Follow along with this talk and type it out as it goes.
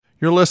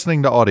You're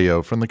listening to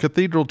audio from the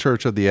Cathedral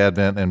Church of the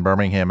Advent in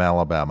Birmingham,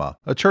 Alabama,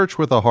 a church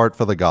with a heart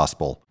for the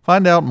gospel.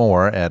 Find out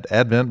more at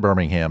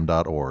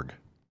adventbirmingham.org.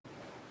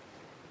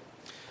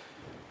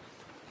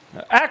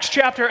 Acts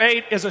chapter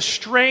 8 is a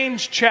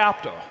strange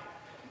chapter,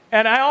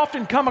 and I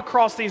often come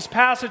across these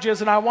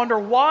passages and I wonder,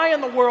 why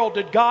in the world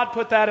did God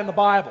put that in the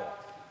Bible?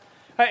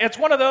 It's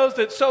one of those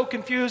that's so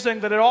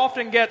confusing that it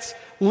often gets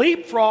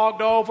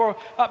leapfrogged over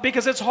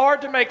because it's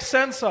hard to make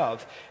sense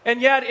of.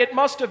 And yet it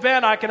must have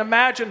been, I can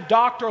imagine,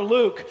 Dr.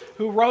 Luke,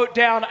 who wrote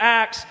down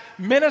Acts,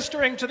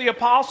 ministering to the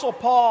Apostle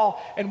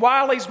Paul. And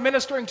while he's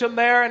ministering to him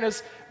there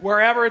and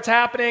wherever it's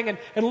happening,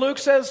 and Luke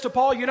says to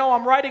Paul, you know,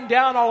 I'm writing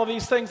down all of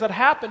these things that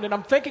happened, and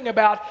I'm thinking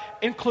about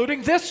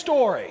including this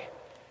story.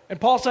 And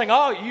Paul's saying,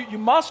 oh, you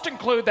must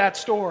include that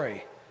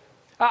story.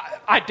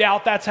 I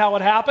doubt that's how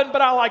it happened,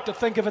 but I like to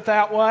think of it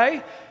that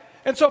way.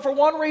 And so for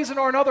one reason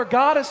or another,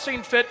 God has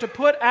seen fit to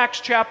put Acts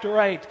chapter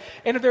 8.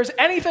 And if there's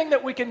anything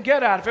that we can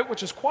get out of it,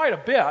 which is quite a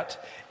bit,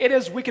 it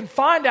is we can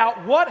find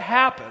out what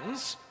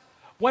happens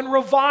when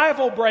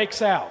revival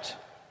breaks out.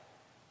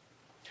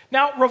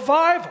 Now,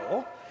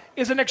 revival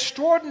is an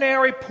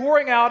extraordinary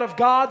pouring out of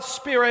God's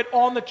Spirit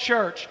on the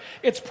church.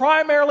 It's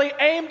primarily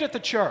aimed at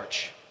the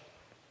church.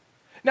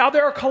 Now,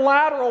 there are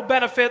collateral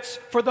benefits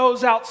for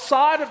those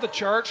outside of the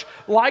church,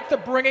 like the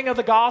bringing of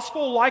the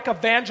gospel, like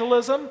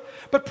evangelism,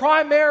 but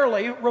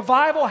primarily,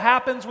 revival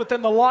happens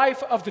within the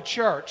life of the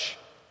church.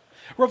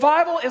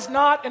 Revival is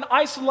not an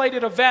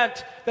isolated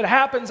event that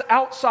happens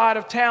outside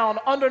of town,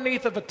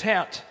 underneath of a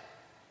tent.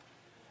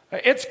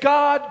 It's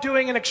God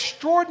doing an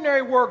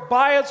extraordinary work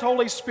by His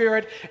Holy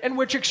Spirit in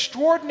which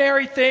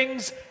extraordinary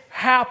things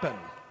happen.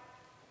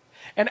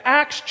 And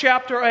Acts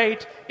chapter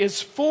 8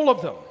 is full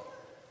of them.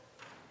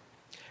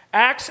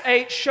 Acts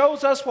 8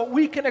 shows us what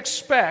we can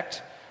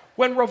expect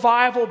when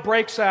revival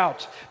breaks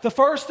out. The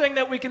first thing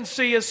that we can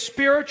see is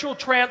spiritual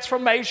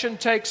transformation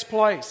takes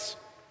place.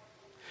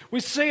 We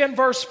see in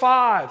verse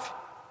 5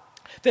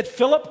 that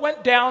Philip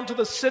went down to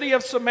the city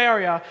of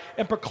Samaria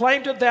and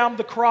proclaimed to them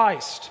the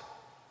Christ.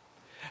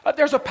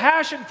 There's a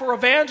passion for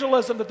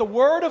evangelism, that the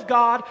word of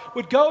God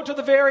would go to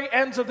the very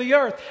ends of the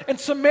earth. And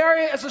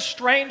Samaria is a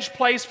strange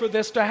place for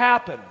this to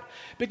happen,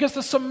 because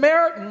the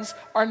Samaritans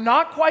are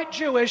not quite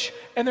Jewish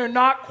and they're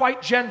not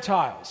quite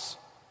Gentiles.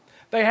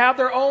 They have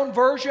their own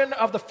version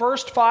of the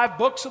first 5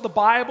 books of the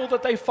Bible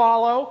that they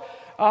follow.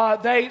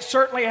 They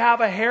certainly have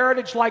a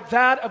heritage like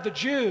that of the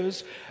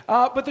Jews.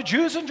 But the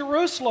Jews in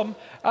Jerusalem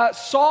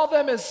saw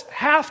them as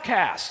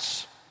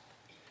half-castes,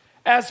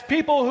 as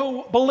people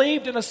who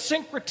believed in a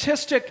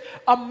syncretistic,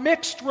 a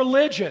mixed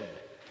religion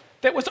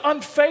that was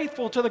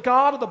unfaithful to the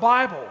God of the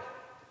Bible.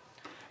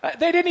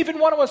 They didn't even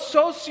want to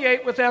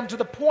associate with them, to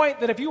the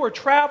point that if you were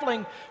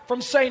traveling from,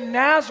 say,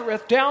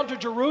 Nazareth down to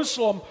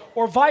Jerusalem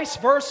or vice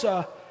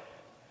versa,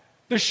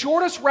 the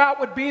shortest route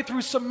would be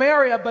through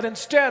Samaria, but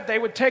instead they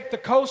would take the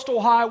coastal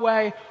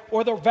highway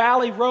or the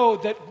valley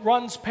road that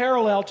runs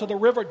parallel to the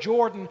River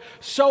Jordan,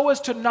 so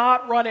as to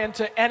not run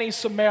into any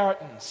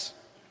Samaritans.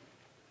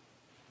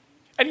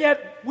 And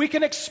yet we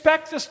can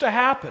expect this to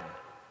happen.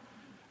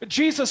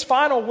 Jesus'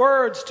 final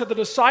words to the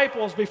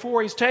disciples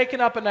before He's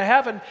taken up into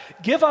heaven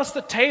give us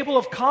the table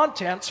of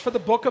contents for the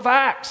book of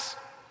Acts.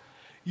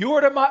 You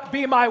are to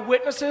be my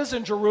witnesses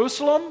in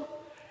Jerusalem,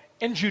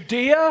 in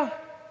Judea,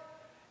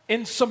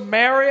 in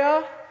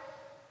Samaria,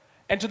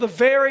 and to the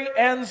very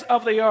ends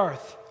of the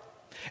earth.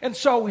 And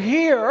so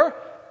here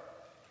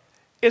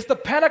is the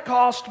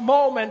Pentecost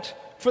moment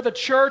for the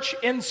church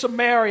in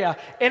Samaria.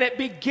 And it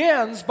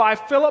begins by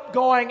Philip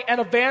going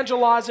and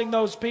evangelizing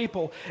those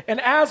people.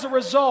 And as a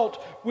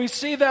result, we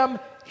see them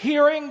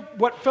hearing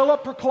what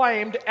Philip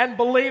proclaimed and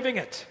believing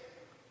it.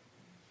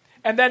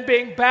 And then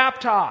being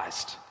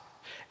baptized.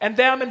 And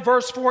them, in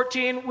verse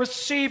 14,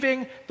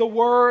 receiving the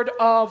word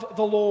of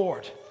the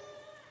Lord.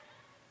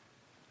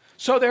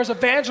 So there's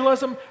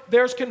evangelism,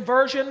 there's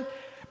conversion,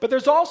 but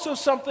there's also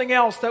something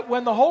else, that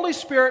when the Holy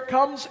Spirit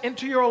comes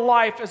into your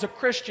life as a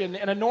Christian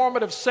in a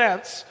normative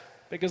sense,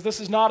 because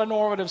this is not a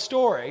normative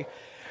story,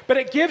 but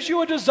it gives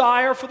you a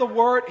desire for the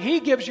Word.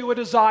 He gives you a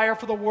desire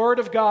for the Word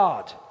of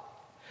God.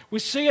 We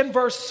see in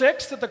verse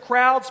 6 that the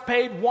crowds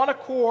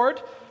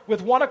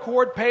with one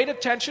accord, paid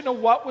attention to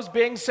what was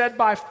being said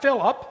by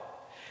Philip.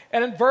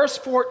 And in verse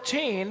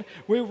 14,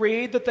 we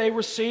read that they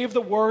received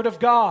the word of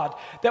God.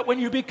 That when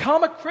you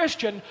become a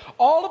Christian,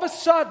 all of a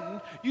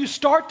sudden, you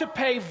start to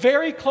pay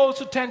very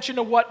close attention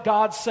to what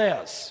God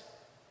says.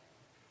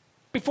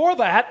 Before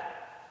that,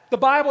 the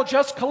Bible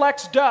just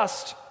collects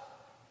dust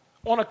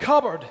on a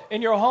cupboard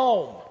in your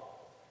home.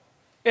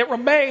 It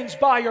remains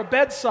by your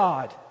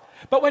bedside.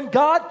 But when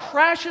God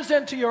crashes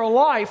into your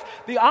life,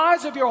 the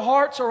eyes of your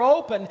hearts are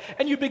open,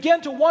 and you begin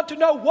to want to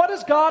know, what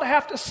does God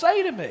have to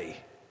say to me?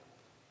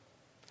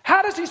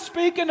 How does He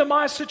speak into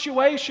my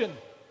situation?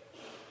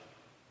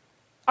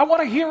 I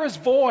want to hear His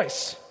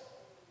voice.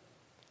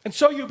 And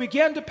so you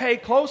begin to pay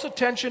close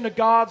attention to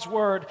God's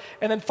word.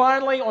 And then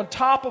finally, on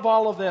top of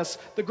all of this,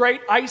 the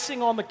great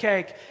icing on the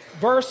cake,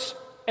 verse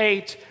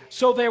 8,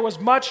 so there was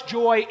much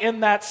joy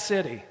in that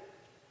city.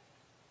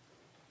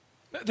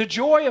 The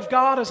joy of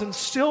God is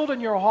instilled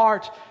in your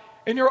heart,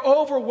 and you're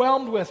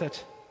overwhelmed with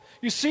it.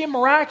 You see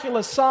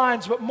miraculous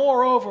signs, but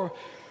moreover,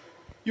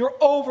 you're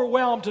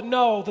overwhelmed to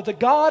know that the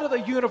God of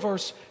the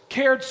universe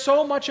cared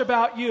so much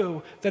about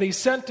you that he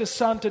sent his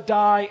Son to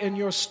die in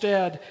your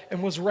stead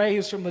and was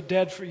raised from the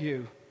dead for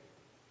you.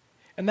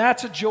 And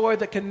that's a joy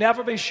that can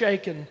never be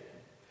shaken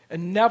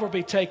and never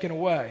be taken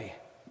away.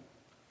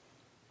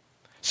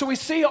 So we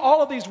see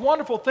all of these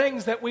wonderful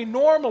things that we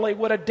normally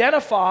would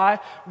identify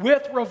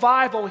with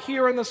revival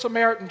here in the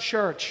Samaritan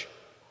church.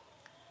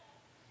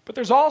 But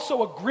there's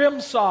also a grim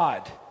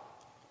side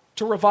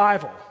to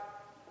revival.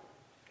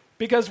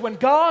 Because when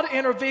God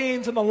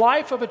intervenes in the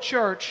life of a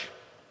church,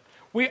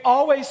 we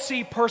always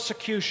see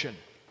persecution.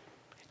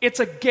 It's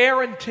a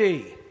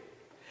guarantee.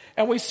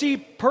 And we see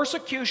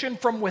persecution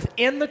from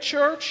within the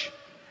church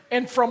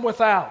and from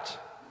without.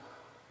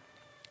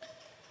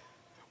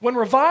 When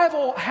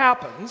revival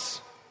happens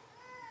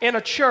in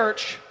a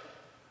church,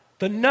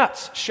 the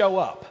nuts show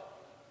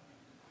up.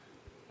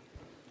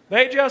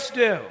 They just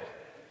do.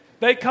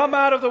 They come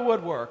out of the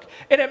woodwork.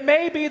 And it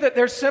may be that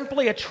they're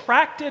simply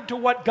attracted to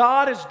what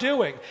God is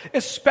doing,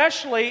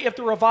 especially if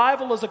the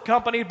revival is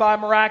accompanied by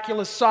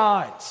miraculous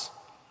signs.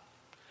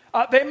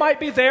 They might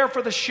be there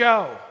for the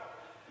show.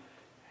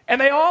 And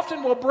they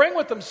often will bring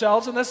with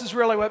themselves, and this is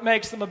really what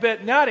makes them a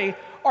bit nutty,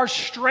 are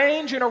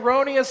strange and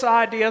erroneous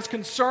ideas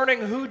concerning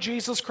who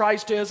Jesus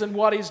Christ is and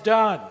what he's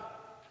done.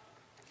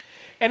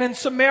 And in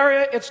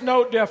Samaria, it's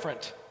no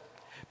different,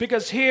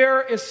 because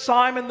here is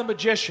Simon the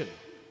magician.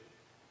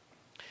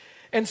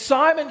 And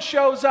Simon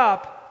shows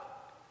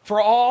up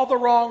for all the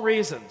wrong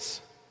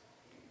reasons.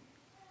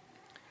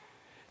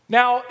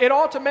 Now, it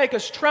ought to make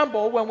us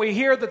tremble when we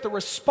hear that the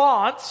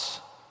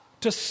response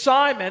to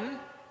Simon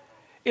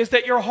is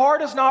that your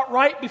heart is not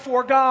right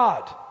before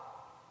God.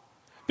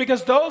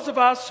 Because those of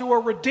us who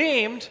are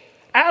redeemed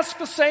ask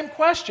the same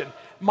question.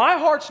 My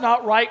heart's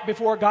not right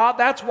before God,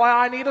 that's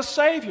why I need a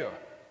Savior.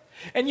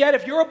 And yet,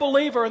 if you're a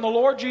believer in the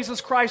Lord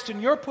Jesus Christ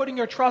and you're putting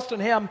your trust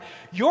in him,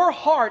 your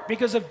heart,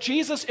 because of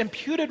Jesus'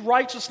 imputed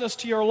righteousness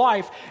to your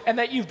life and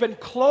that you've been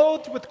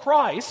clothed with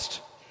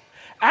Christ,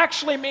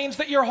 actually means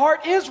that your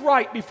heart is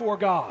right before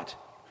God.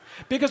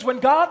 Because when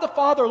God the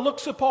Father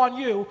looks upon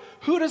you,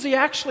 who does he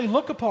actually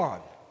look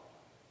upon?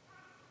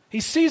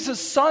 He sees his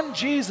Son,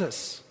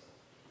 Jesus.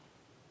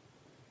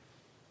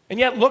 And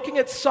yet, looking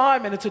at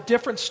Simon, it's a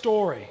different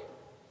story.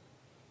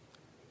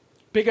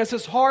 Because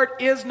his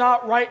heart is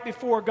not right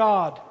before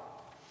God.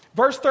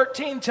 Verse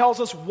 13 tells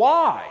us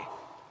why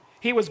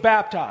he was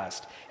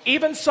baptized.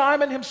 Even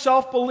Simon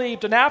himself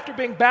believed, and after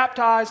being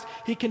baptized,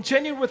 he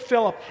continued with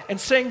Philip, and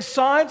seeing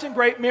signs and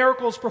great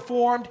miracles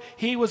performed,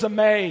 he was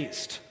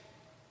amazed.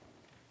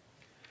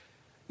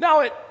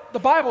 Now, the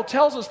Bible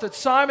tells us that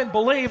Simon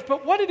believed,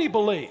 but what did he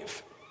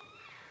believe?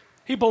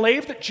 He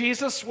believed that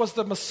Jesus was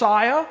the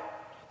Messiah,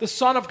 the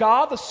Son of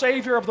God, the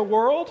Savior of the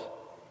world.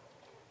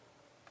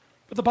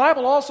 But the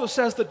Bible also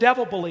says the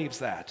devil believes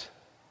that.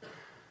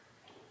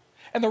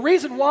 And the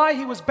reason why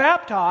he was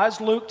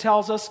baptized, Luke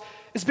tells us,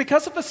 is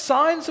because of the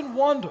signs and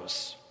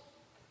wonders.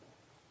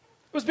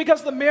 It was because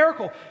of the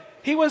miracle.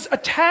 He was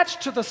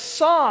attached to the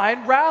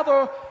sign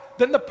rather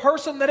than the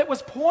person that it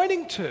was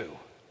pointing to.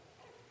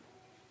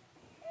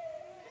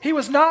 He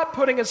was not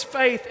putting his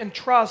faith and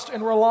trust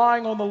and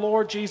relying on the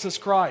Lord Jesus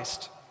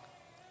Christ.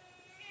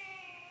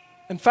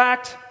 In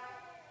fact,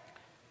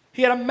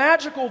 he had a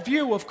magical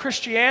view of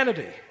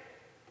Christianity.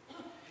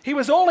 He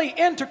was only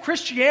into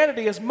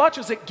Christianity as much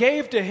as it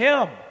gave to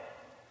him.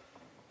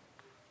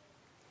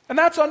 And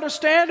that's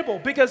understandable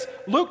because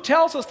Luke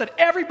tells us that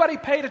everybody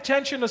paid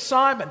attention to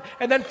Simon.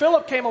 And then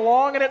Philip came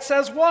along and it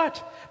says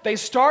what? They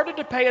started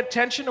to pay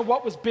attention to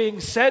what was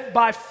being said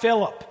by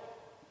Philip.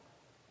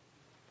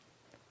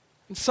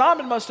 And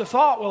Simon must have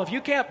thought, well, if you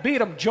can't beat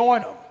them,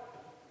 join them.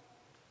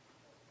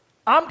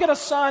 I'm going to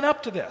sign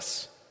up to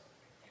this.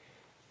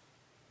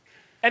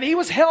 And he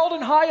was held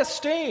in high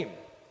esteem.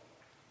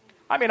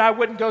 I mean, I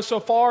wouldn't go so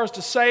far as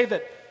to say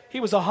that he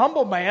was a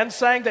humble man,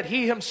 saying that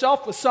he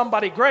himself was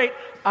somebody great.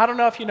 I don't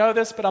know if you know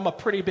this, but I'm a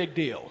pretty big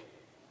deal.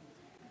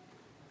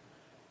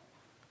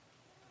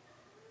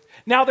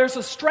 Now, there's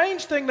a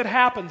strange thing that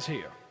happens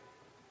here.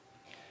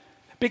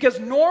 Because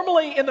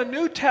normally in the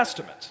New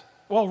Testament,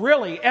 well,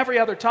 really every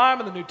other time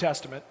in the New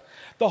Testament,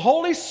 the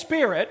Holy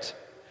Spirit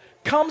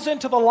comes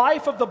into the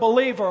life of the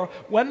believer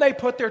when they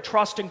put their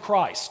trust in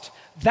Christ.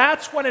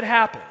 That's when it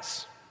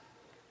happens.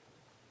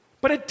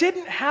 But it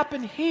didn't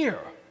happen here.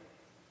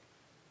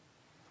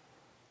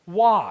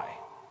 Why?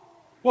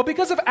 Well,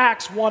 because of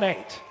Acts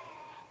 1:8.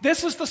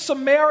 This is the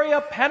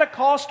Samaria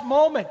Pentecost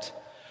moment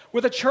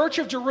where the church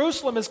of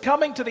Jerusalem is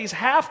coming to these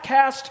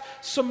half-caste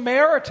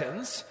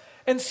Samaritans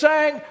and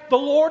saying, the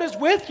Lord is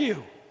with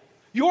you.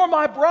 You're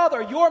my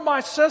brother, you're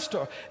my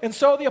sister. And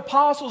so the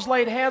apostles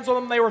laid hands on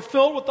them. They were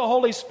filled with the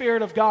Holy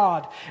Spirit of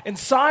God. And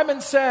Simon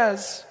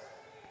says,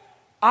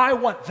 I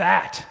want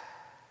that.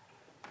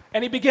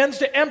 And he begins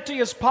to empty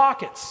his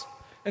pockets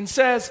and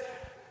says,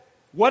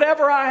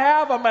 whatever I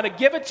have, I'm going to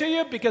give it to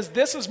you because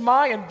this is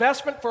my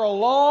investment for a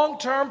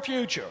long-term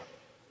future.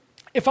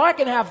 If I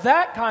can have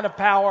that kind of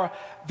power,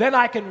 then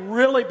I can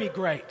really be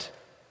great.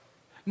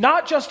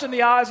 Not just in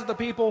the eyes of the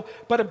people,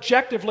 but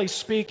objectively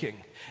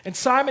speaking. And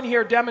Simon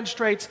here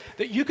demonstrates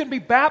that you can be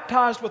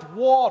baptized with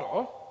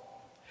water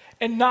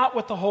and not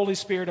with the Holy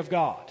Spirit of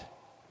God.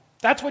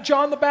 That's what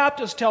John the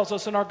Baptist tells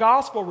us in our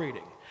gospel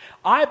reading.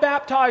 I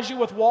baptize you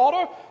with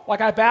water,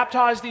 like I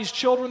baptized these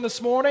children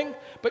this morning,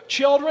 but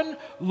children,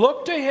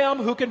 look to him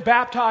who can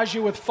baptize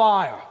you with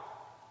fire,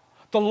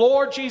 the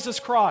Lord Jesus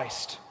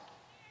Christ.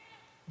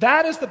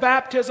 That is the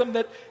baptism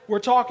that we're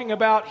talking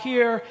about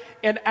here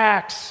in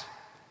Acts.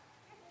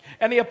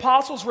 And the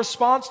apostles'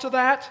 response to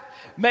that,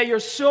 may your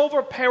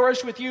silver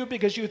perish with you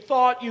because you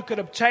thought you could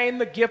obtain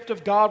the gift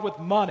of God with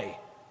money.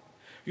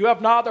 You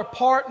have neither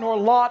part nor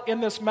lot in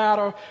this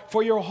matter,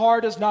 for your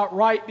heart is not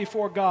right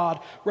before God.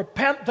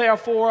 Repent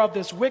therefore of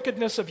this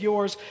wickedness of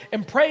yours,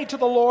 and pray to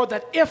the Lord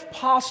that, if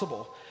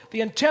possible,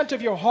 the intent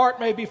of your heart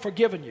may be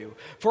forgiven you.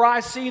 For I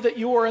see that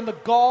you are in the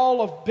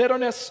gall of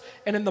bitterness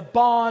and in the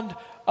bond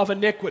of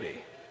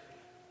iniquity.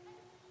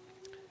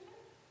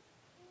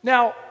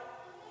 Now,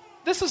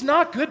 this is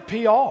not good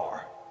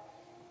PR.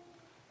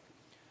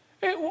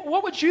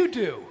 What would you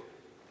do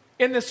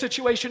in this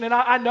situation? And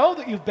I know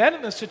that you've been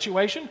in this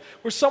situation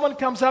where someone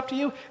comes up to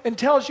you and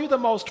tells you the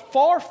most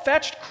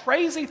far-fetched,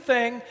 crazy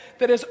thing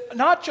that is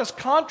not just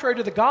contrary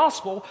to the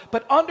gospel,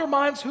 but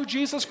undermines who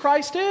Jesus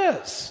Christ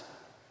is.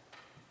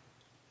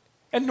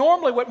 And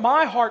normally what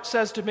my heart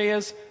says to me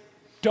is,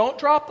 don't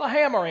drop the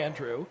hammer,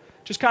 Andrew.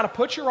 Just kind of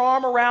put your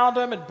arm around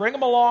them and bring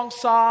them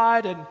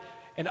alongside and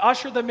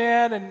usher them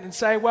in and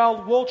say,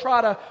 well, we'll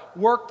try to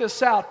work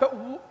this out.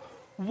 But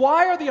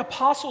why are the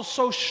apostles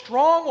so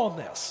strong on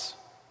this?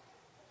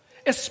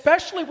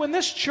 Especially when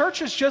this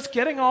church is just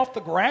getting off the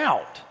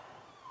ground.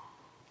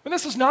 And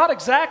this is not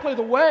exactly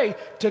the way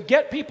to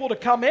get people to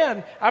come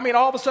in. I mean,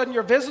 all of a sudden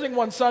you're visiting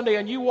one Sunday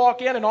and you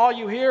walk in and all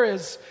you hear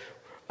is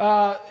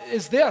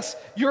this.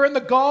 You're in the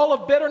gall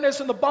of bitterness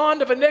and the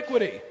bond of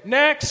iniquity.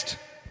 Next.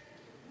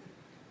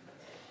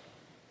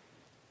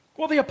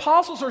 Well, the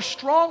apostles are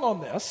strong on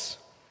this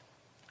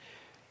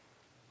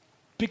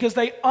because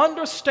they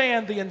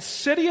understand the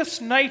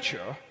insidious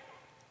nature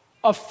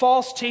of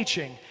false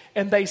teaching,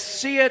 and they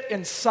see it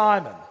in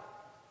Simon.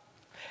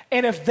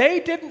 And if they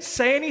didn't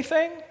say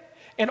anything,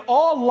 in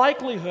all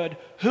likelihood,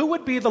 who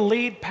would be the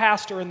lead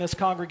pastor in this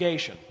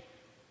congregation?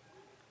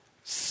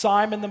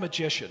 Simon the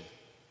magician.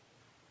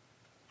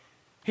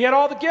 He had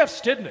all the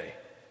gifts, didn't he?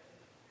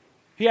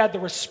 He had the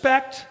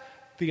respect,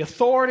 the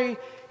authority,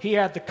 he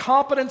had the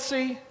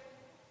competency,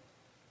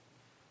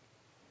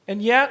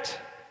 and yet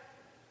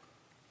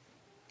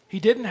he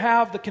didn't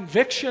have the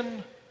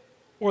conviction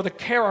or the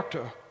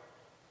character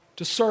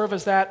to serve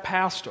as that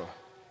pastor.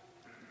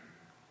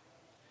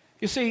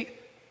 You see,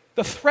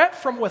 the threat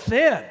from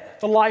within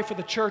the life of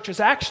the church is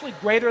actually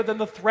greater than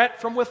the threat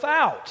from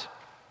without.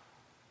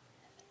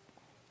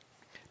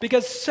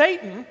 Because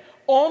Satan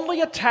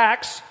only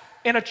attacks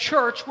in a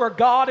church where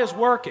God is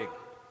working.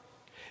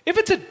 If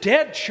it's a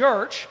dead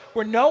church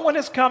where no one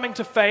is coming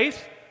to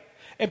faith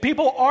and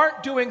people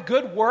aren't doing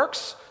good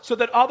works so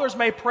that others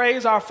may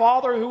praise our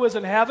Father who is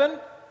in heaven,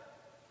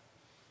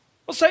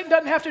 well, Satan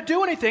doesn't have to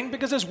do anything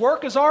because his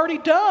work is already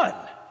done.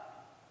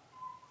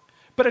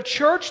 But a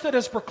church that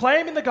is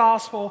proclaiming the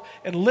gospel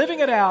and living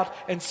it out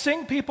and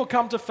seeing people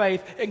come to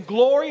faith and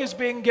glory is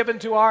being given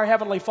to our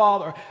Heavenly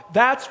Father,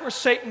 that's where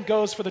Satan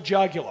goes for the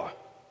jugular.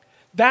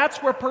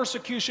 That's where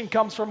persecution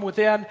comes from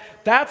within.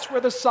 That's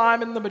where the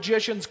Simon the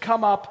magicians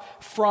come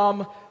up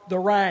from the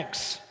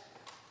ranks.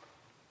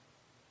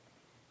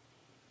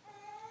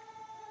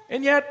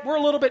 And yet, we're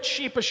a little bit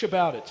sheepish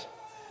about it.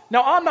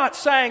 Now, I'm not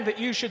saying that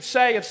you should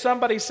say, if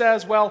somebody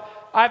says, well,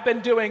 I've been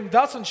doing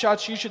thus and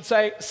such, you should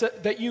say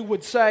that you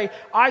would say,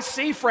 I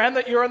see, friend,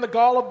 that you're in the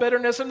gall of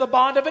bitterness and the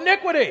bond of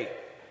iniquity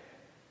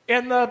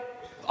in the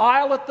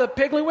aisle at the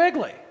Piggly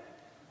Wiggly.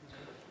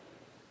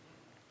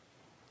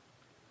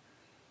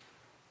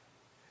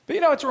 But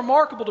you know, it's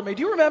remarkable to me.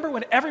 Do you remember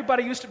when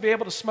everybody used to be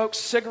able to smoke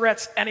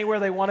cigarettes anywhere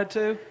they wanted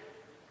to?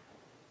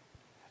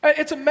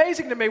 It's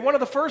amazing to me. One of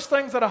the first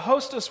things that a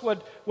hostess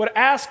would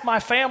ask my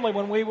family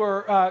when we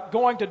were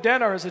going to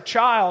dinner as a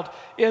child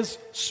is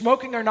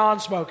smoking or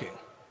non-smoking.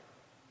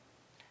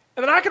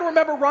 And then I can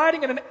remember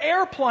riding in an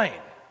airplane,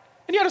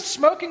 and you had a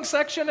smoking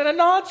section and a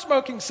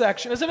non-smoking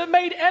section, as if it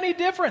made any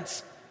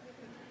difference.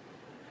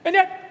 And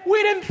yet,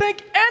 we didn't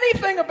think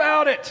anything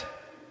about it.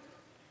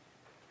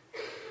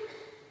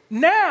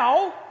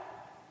 Now,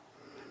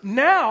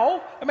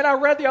 I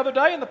read the other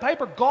day in the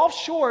paper, Gulf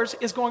Shores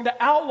is going to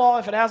outlaw,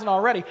 if it hasn't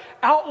already,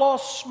 outlaw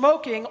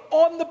smoking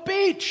on the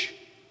beach.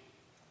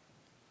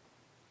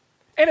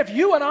 And if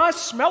you and I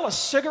smell a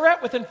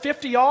cigarette within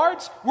 50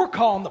 yards, we're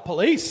calling the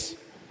police.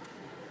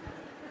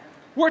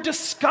 We're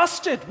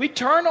disgusted. We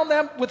turn on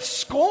them with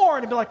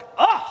scorn and be like,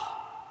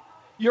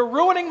 you're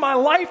ruining my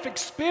life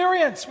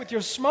experience with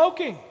your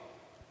smoking.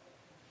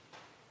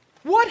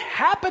 What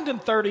happened in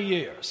 30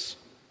 years?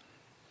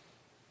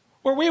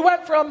 Where we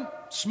went from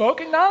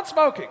smoking,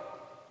 non-smoking.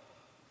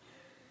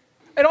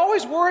 It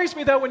always worries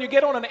me, though, when you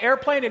get on an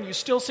airplane and you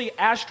still see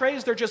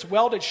ashtrays, they're just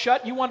welded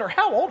shut. You wonder,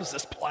 how old is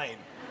this plane?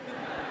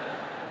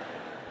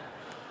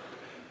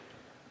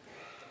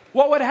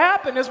 What would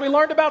happen is we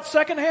learned about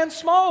secondhand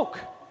smoke.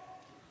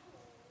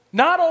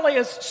 Not only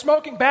is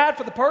smoking bad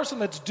for the person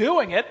that's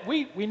doing it,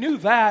 we knew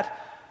that,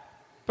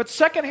 but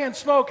secondhand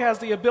smoke has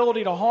the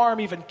ability to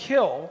harm, even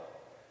kill,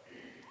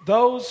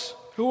 those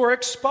who are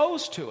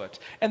exposed to it.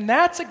 And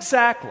that's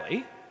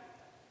exactly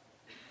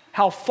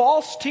how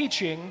false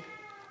teaching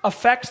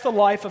affects the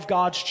life of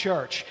God's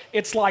church.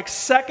 It's like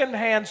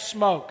secondhand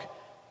smoke.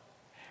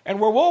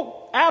 And where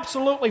we'll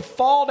absolutely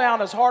fall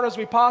down as hard as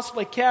we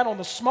possibly can on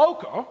the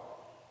smoker,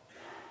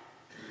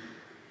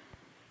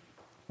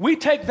 we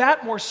take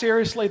that more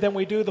seriously than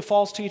we do the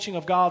false teaching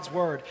of God's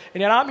Word. And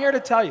yet I'm here to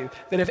tell you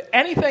that if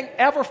anything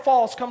ever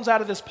false comes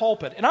out of this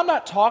pulpit, and I'm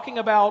not talking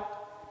about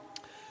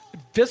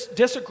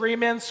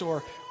disagreements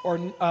or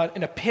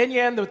an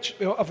opinion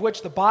of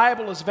which the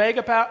Bible is vague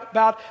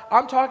about,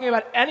 I'm talking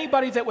about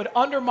anybody that would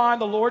undermine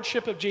the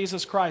lordship of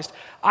Jesus Christ.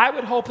 I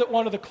would hope that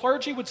one of the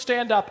clergy would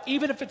stand up,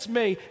 even if it's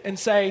me, and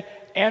say,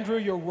 Andrew,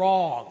 you're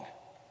wrong.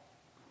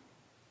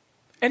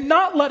 And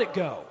not let it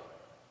go.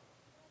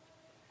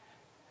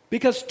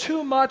 Because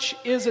too much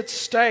is at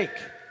stake.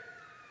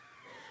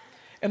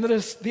 And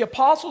the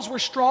apostles were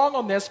strong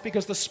on this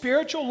because the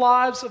spiritual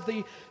lives of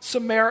the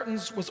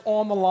Samaritans was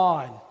on the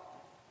line.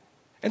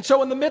 And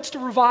so in the midst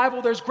of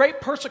revival, there's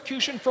great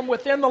persecution from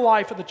within the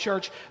life of the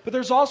church, but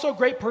there's also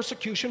great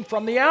persecution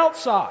from the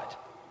outside.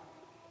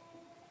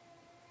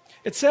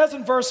 It says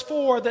in verse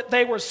 4 that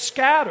they were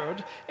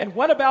scattered and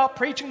went about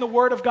preaching the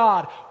word of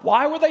God.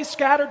 Why were they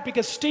scattered?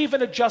 Because Stephen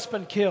had just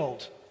been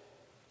killed,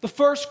 the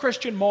first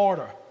Christian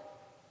martyr.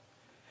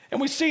 And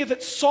we see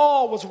that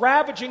Saul was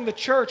ravaging the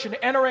church and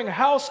entering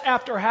house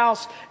after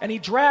house, and he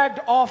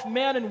dragged off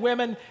men and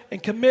women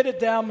and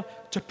committed them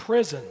to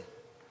prison.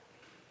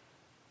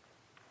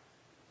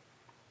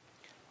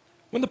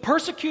 When the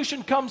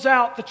persecution comes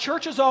out, the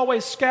church is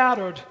always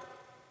scattered.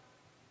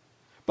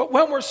 But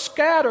when we're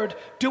scattered,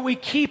 do we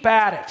keep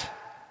at it?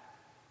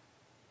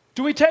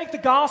 Do we take the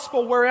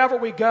gospel wherever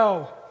we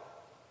go?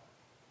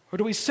 Or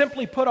do we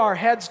simply put our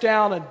heads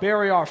down and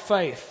bury our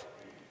faith?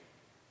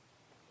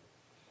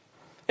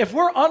 If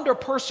we're under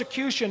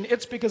persecution,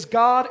 it's because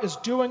God is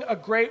doing a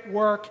great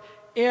work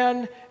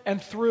in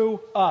and through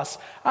us.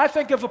 I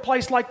think of a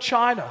place like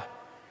China.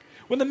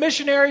 When the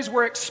missionaries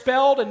were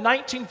expelled in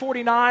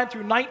 1949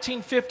 through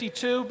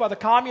 1952 by the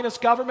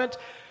communist government,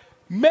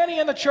 many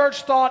in the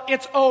church thought,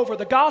 it's over.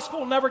 The gospel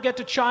will never get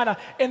to China.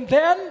 And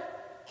then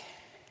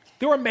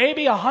there were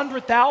maybe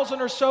 100,000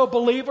 or so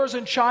believers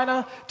in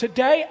China.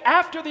 Today,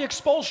 after the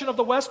expulsion of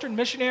the Western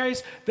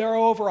missionaries, there are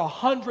over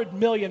 100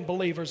 million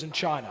believers in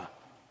China.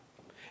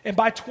 And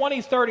by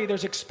 2030,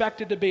 there's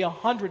expected to be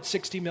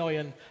 160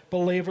 million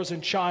believers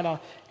in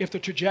China if the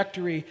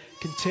trajectory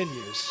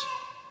continues.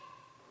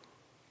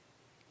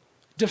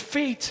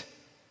 Defeat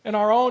in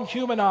our own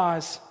human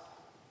eyes,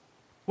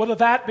 whether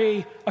that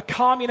be a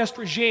communist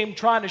regime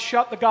trying to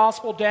shut the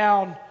gospel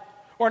down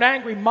or an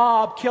angry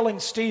mob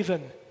killing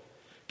Stephen,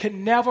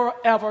 can never,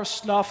 ever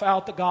snuff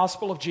out the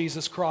gospel of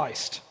Jesus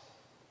Christ.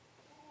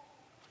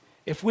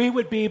 If we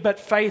would be but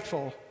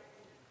faithful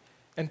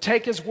and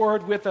take His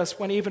word with us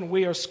when even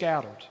we are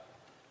scattered.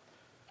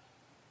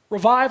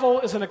 Revival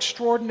is an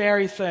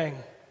extraordinary thing.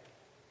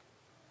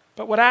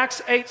 But what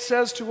Acts 8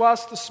 says to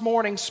us this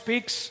morning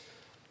speaks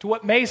to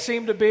what may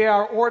seem to be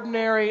our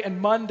ordinary and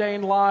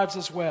mundane lives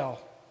as well.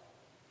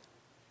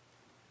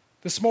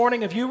 This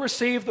morning, have you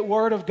received the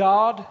word of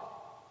God?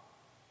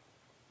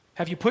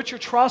 Have you put your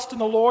trust in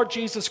the Lord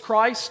Jesus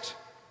Christ?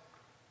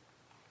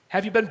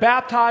 Have you been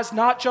baptized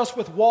not just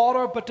with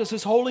water, but does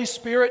His Holy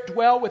Spirit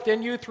dwell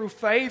within you through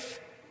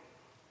faith?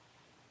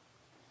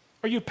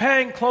 Are you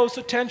paying close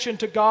attention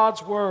to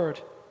God's word?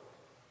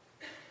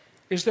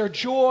 Is there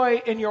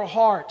joy in your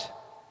heart?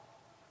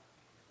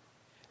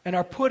 And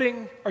are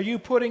you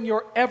putting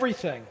your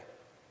everything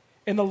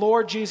in the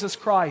Lord Jesus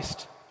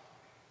Christ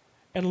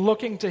and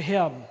looking to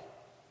Him?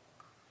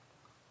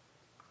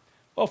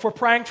 Well, if we're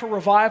praying for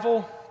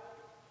revival,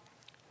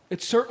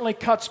 it certainly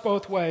cuts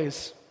both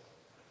ways.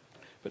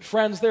 But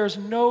friends, there's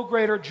no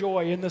greater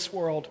joy in this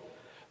world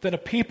than a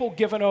people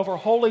given over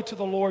wholly to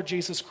the Lord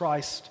Jesus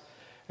Christ,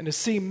 and to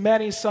see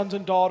many sons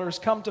and daughters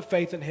come to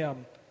faith in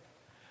Him.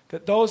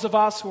 That those of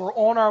us who are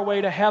on our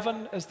way to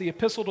heaven, as the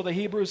Epistle to the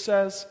Hebrews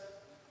says,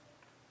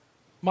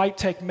 might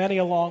take many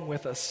along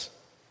with us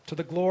to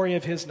the glory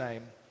of His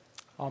name.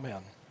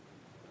 Amen.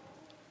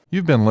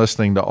 You've been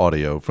listening to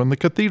audio from the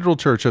Cathedral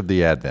Church of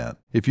the Advent.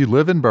 If you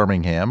live in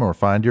Birmingham or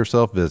find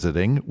yourself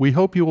visiting, we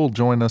hope you will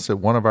join us at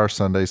one of our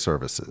Sunday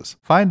services.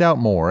 Find out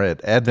more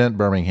at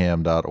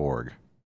adventbirmingham.org.